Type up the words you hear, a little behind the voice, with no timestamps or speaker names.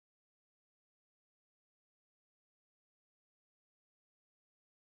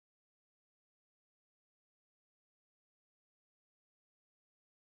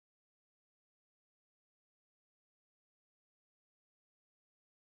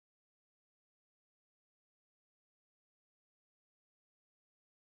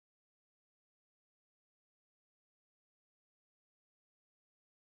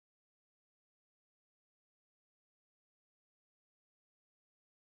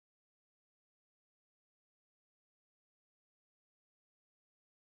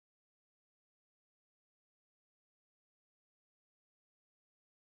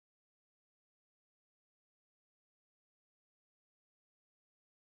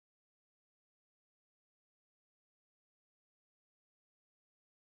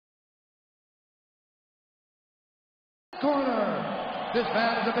corner. This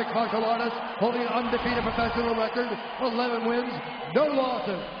man is a mixed martial artist holding an undefeated professional record, 11 wins, no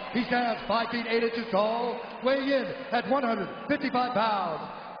losses. He stands 5 feet 8 inches tall, weighing in at 155 pounds.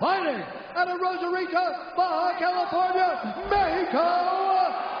 Fighting out of Rosarito, Baja California, Mexico,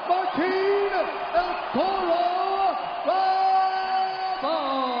 Martin El Toro Bravo!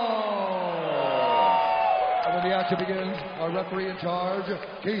 And when the action begins, our referee in charge,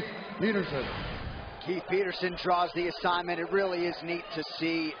 Keith Peterson. Keith Peterson draws the assignment. It really is neat to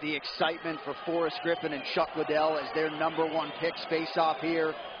see the excitement for Forrest Griffin and Chuck Liddell as their #1 picks face off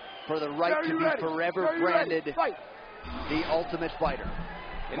here for the right to be forever branded the Ultimate Fighter.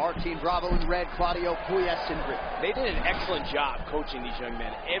 Martin Bravo in red, Claudio Puelles in green. They did an excellent job coaching these young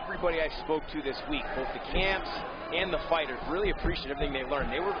men. Everybody I spoke to this week, both the camps and the fighters, really appreciate everything they learned.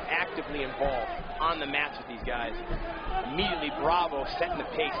 They were actively involved on the mats with these guys. Immediately, Bravo setting the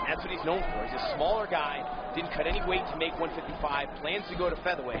pace, and that's what he's known for. He's a smaller guy, didn't cut any weight to make 155, plans to go to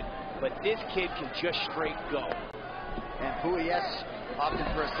featherweight, but this kid can just straight go. And Puelles opted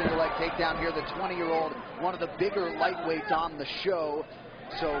for a single leg takedown here. The 20-year-old, one of the bigger lightweights on the show.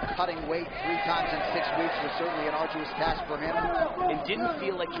 So cutting weight 3 times in 6 weeks was certainly an arduous task for him. And didn't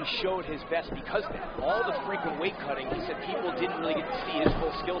feel like he showed his best because of that. All the frequent weight cutting, he said people didn't really get to see his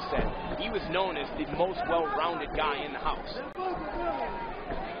full skill set. He was known as the most well-rounded guy in the house.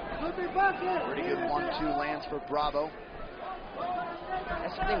 Pretty good 1-2 lands for Bravo.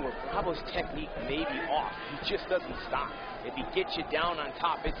 That's the thing where Bravo's technique may be off. He just doesn't stop. If he gets you down on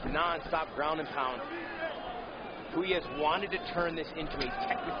top, it's non-stop ground and pound. Puelles wanted to turn this into a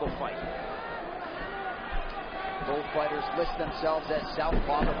technical fight. Both fighters list themselves as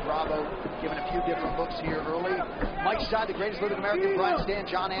southpaw, but Bravo given a few different looks here early. Mike Side, the greatest living American, Brian Stan,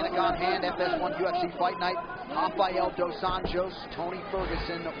 John Anik on hand, FS1 UFC Fight Night, Rafael Dos Anjos, Tony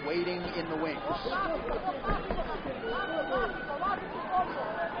Ferguson waiting in the wings.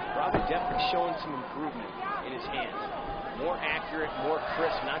 Bravo definitely showing some improvement in his hands. More accurate, more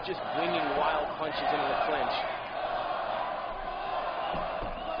crisp, not just winging wild punches into the clinch.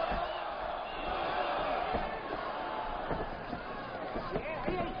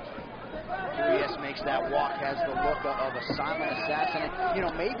 Puelles makes that walk, has the look of a silent assassin. And, you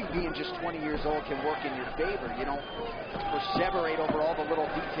know, maybe being just 20 years old can work in your favor. You don't perseverate over all the little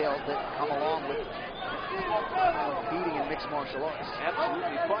details that come along with competing in mixed martial arts.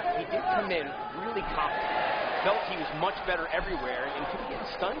 Absolutely, but he did come in really confident. Felt he was much better everywhere, and could be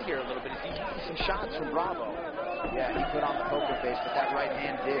getting stunned here a little bit as he's getting some shots from Bravo. Yeah, he put on the poker face, but that right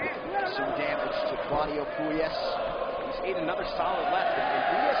hand did some damage to Claudio Puelles. He's ate another solid left, and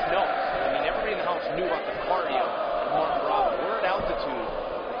Puelles knows. I mean, everybody in the house knew about the cardio of Martin Bravo. We're at altitude.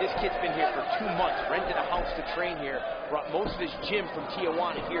 This kid's been here for 2 months, rented a house to train here, brought most of his gym from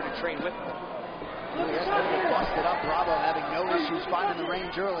Tijuana here to train with him. Puelles going to get busted up. Bravo having no issues finding the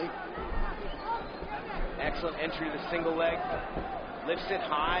range early. Excellent entry to the single leg. Lifts it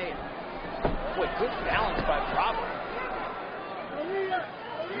high. Boy, good balance by Bravo.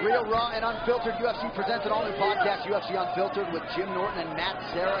 Real, raw, and unfiltered. UFC presents an all-new podcast, UFC Unfiltered, with Jim Norton and Matt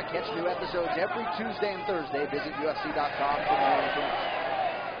Serra. Catch new episodes every Tuesday and Thursday. Visit UFC.com for more information.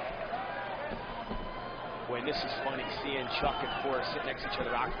 Boy, and this is funny, seeing Chuck and Forrest sit next to each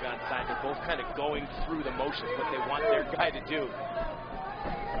other octagon side. They're both kind of going through the motions, what they want their guy to do.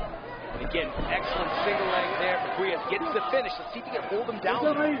 And again, excellent single leg there. Puelles gets the finish. Let's see if he can hold him down.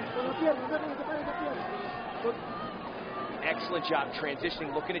 Excellent job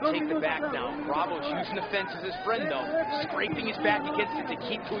transitioning, looking to take the back now. Bravo's using the fence as his friend, though. Scraping his back against it to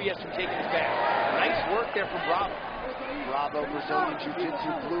keep Puelles from taking his back. Nice work there from Bravo. Bravo, Brazilian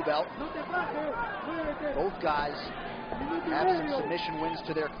Jiu-Jitsu blue belt. Both guys have some submission wins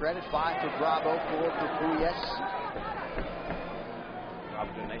to their credit. 5 for Bravo, 4 for Puelles. Bravo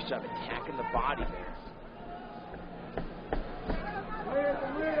doing a nice job attacking the body there.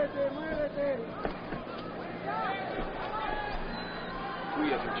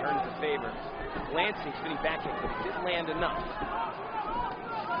 Puelles returns the favor. Glancing, spinning back kick, but he didn't land enough.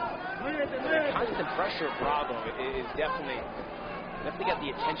 The constant pressure of Bravo is definitely got the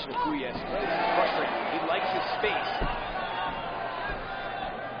attention of Puelles. It's frustrating. He likes his space.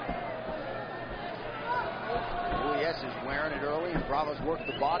 Puelles is wearing it early, and Bravo's worked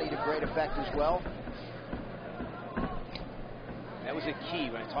the body to great effect as well. That was a key.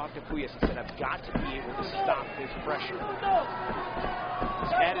 When I talked to Puelles, he said, I've got to be able to stop his pressure.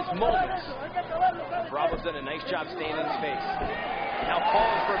 He's had his moments. Bravo's done a nice job staying in his face. Now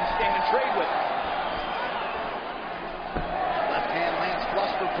calling for him to stand and trade with him. Left hand lands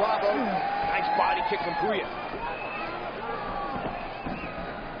flush for Bravo. Nice body kick from Puelles.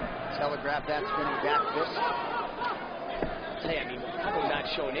 Telegraph that spinning back fist. tell you, I mean, Bravo not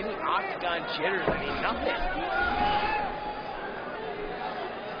showing any octagon jitters. I mean, nothing.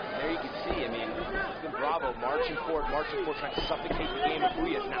 There you can see, I mean, Bravo marching forward, trying to suffocate the game of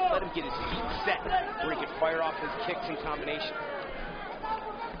Puelles. Not let him get his feet set where he can fire off his kicks in combination.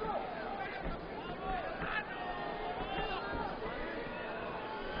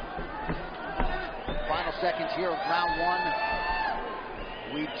 Final seconds here of round one.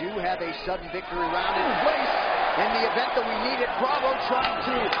 We do have a sudden victory round in place in the event that we need it. Bravo trying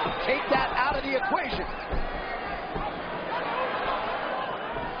to take that out of the equation.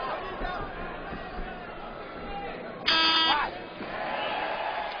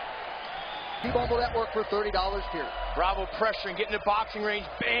 T-Mobile Network for $30 here. Bravo pressuring, getting to boxing range.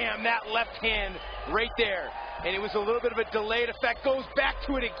 Bam, that left hand right there. And it was a little bit of a delayed effect. Goes back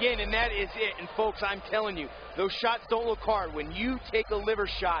to it again, and that is it. And folks, I'm telling you, those shots don't look hard. When you take a liver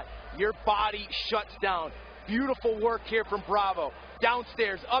shot, your body shuts down. Beautiful work here from Bravo.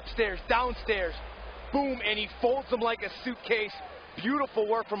 Downstairs, upstairs, downstairs. Boom, and he folds them like a suitcase. Beautiful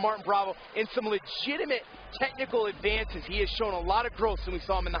work from Martin Bravo and some legitimate technical advances. He has shown a lot of growth since we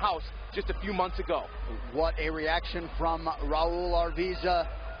saw him in the house just a few months ago. What a reaction from Raul Arviza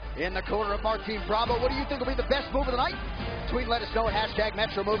in the corner of Martin Bravo. What do you think will be the best move of the night? Tweet, let us know at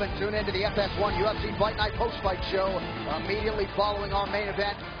 #MetroMove. Tune into the FS1 UFC Fight Night post-fight show immediately following our main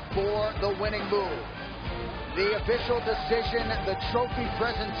event for the winning move. The official decision, the trophy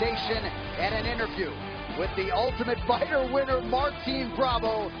presentation, and an interview with the Ultimate Fighter winner, Martin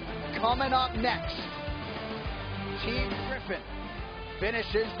Bravo, coming up next. Team Griffin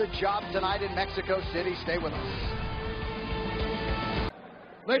finishes the job tonight in Mexico City. Stay with us.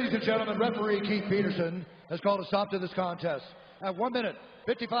 Ladies and gentlemen, referee Keith Peterson has called a stop to this contest at 1 minute,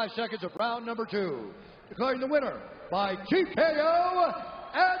 55 seconds of round number 2, declaring the winner by TKO.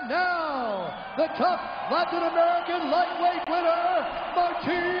 And now, the tough Latin American lightweight winner,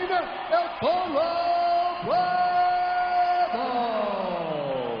 Martin El Toro Bravo.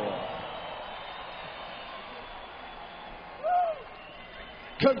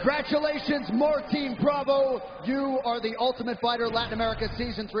 Congratulations, Martin Bravo. You are the Ultimate Fighter Latin America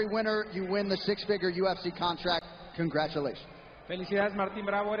Season 3 winner. You win the 6-figure UFC contract. Congratulations. Felicidades, Martín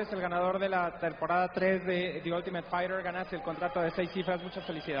Bravo, eres el ganador de la temporada 3 de The Ultimate Fighter, ganaste el contrato de 6 cifras, muchas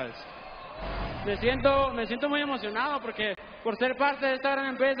felicidades. Me siento muy emocionado porque por ser parte de esta gran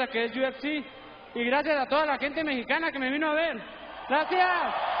empresa que es UFC y gracias a toda la gente mexicana que me vino a ver.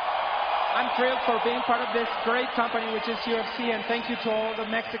 Gracias. I'm thrilled for being part of this great company which is UFC, and thank you to all the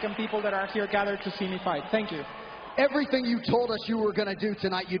Mexican people that are here gathered to see me fight. Thank you. Everything you told us you were going to do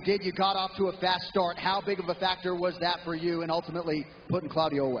tonight, you did. You got off to a fast start. How big of a factor was that for you in ultimately putting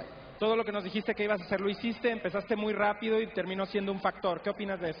Claudio away? Todo lo que nos dijiste que ibas a hacer lo hiciste, empezaste muy rápido y terminó siendo un factor. ¿Qué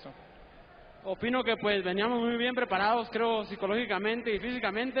opinas de esto? Opino que pues veníamos muy bien preparados, creo, psicológicamente y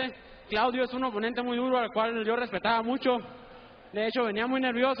físicamente. Claudio es un oponente muy duro al cual yo respetaba mucho. De hecho, venía muy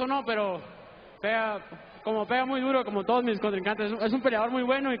nervioso, ¿no? Pero pega muy duro como todos mis contrincantes. Es un peleador muy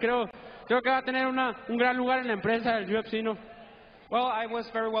bueno y creo que va a tener un gran lugar en la empresa del UFC, ¿no? Well, I was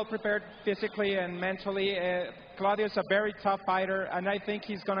very well prepared physically and mentally. Claudio is a very tough fighter, and I think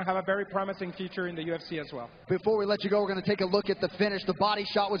he's going to have a very promising future in the UFC as well. Before we let you go, we're going to take a look at the finish. The body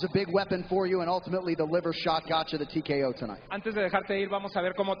shot was a big weapon for you, and ultimately the liver shot got you the TKO tonight. Antes de dejarte ir, vamos a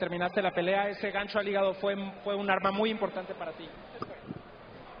ver cómo terminaste la pelea. Ese gancho al hígado fue un arma muy importante para ti.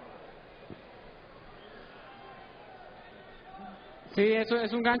 Sí, eso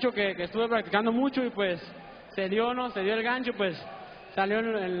es un gancho que estuve practicando mucho y pues se dio el gancho, pues salió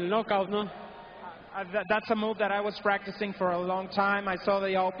el knockout, ¿no? That's a move that I was practicing for a long time. I saw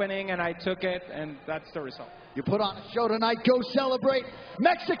the opening and I took it, and that's the result. You put on a show tonight. Go celebrate.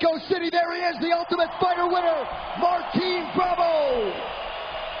 Mexico City, there he is, the Ultimate Fighter winner, Martin Bravo.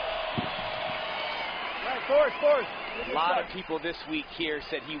 Right, force. A lot of people this week here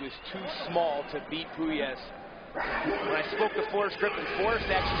said he was too small to beat Puelles. When I spoke to Forrest Griffin, Forrest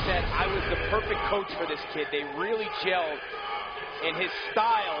actually said, I was the perfect coach for this kid. They really gelled. And his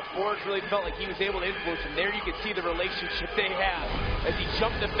style, Forrest really felt like he was able to influence him. There you can see the relationship they have as he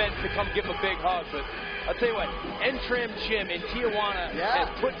jumped the fence to come give him a big hug. But I'll tell you what, Entram Gym in Tijuana has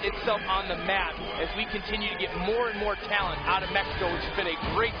put itself on the map as we continue to get more and more talent out of Mexico, which has been a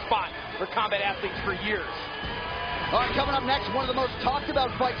great spot for combat athletes for years. All right, coming up next, one of the most talked about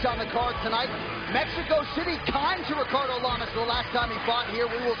fights on the card tonight. Mexico City, kind to Ricardo Lamas the last time he fought here.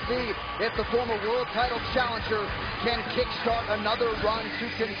 We will see if the former world title challenger can kickstart another run to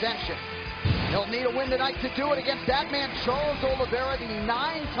contention. He'll need a win tonight to do it against that man, Charles Oliveira, the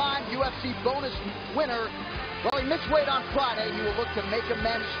 9-time UFC bonus winner. Well, he missed weight on Friday. He will look to make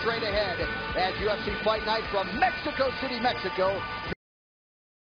amends straight ahead as UFC Fight Night from Mexico City, Mexico.